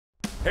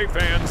Hey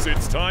fans,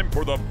 it's time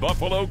for the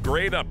Buffalo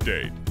Grade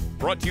Update,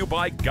 brought to you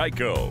by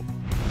Geico.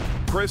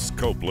 Chris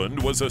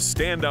Copeland was a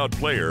standout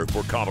player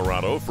for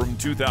Colorado from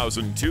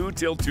 2002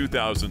 till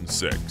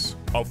 2006.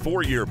 A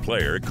four-year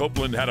player,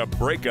 Copeland had a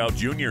breakout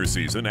junior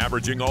season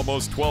averaging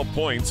almost 12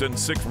 points and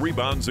 6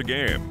 rebounds a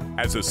game.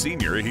 As a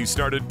senior, he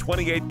started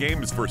 28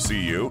 games for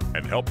CU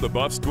and helped the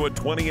Buffs to a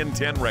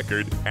 20-10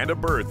 record and a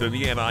berth in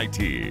the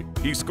NIT.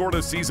 He scored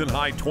a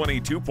season-high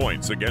 22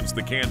 points against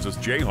the Kansas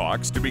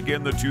Jayhawks to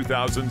begin the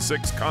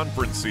 2006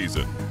 conference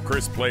season.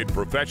 Chris played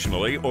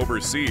professionally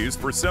overseas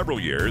for several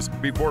years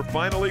before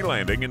finally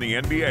landing in the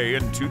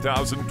NBA in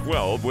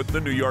 2012 with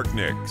the New York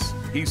Knicks.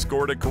 He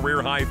scored a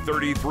career-high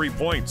 33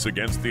 points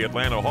against the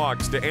Atlanta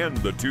Hawks to end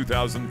the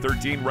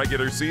 2013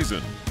 regular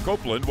season.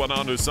 Copeland went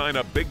on to sign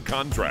a big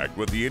contract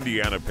with the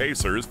Indiana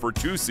Pacers for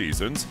 2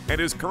 seasons and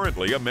is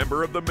currently a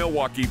member of the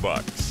Milwaukee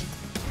Bucks.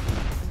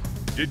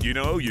 Did you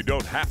know you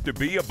don't have to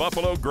be a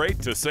Buffalo great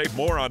to save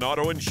more on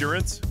auto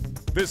insurance?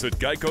 Visit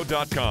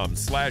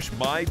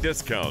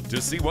geico.com/mydiscount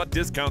to see what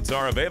discounts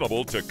are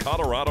available to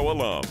Colorado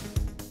alum.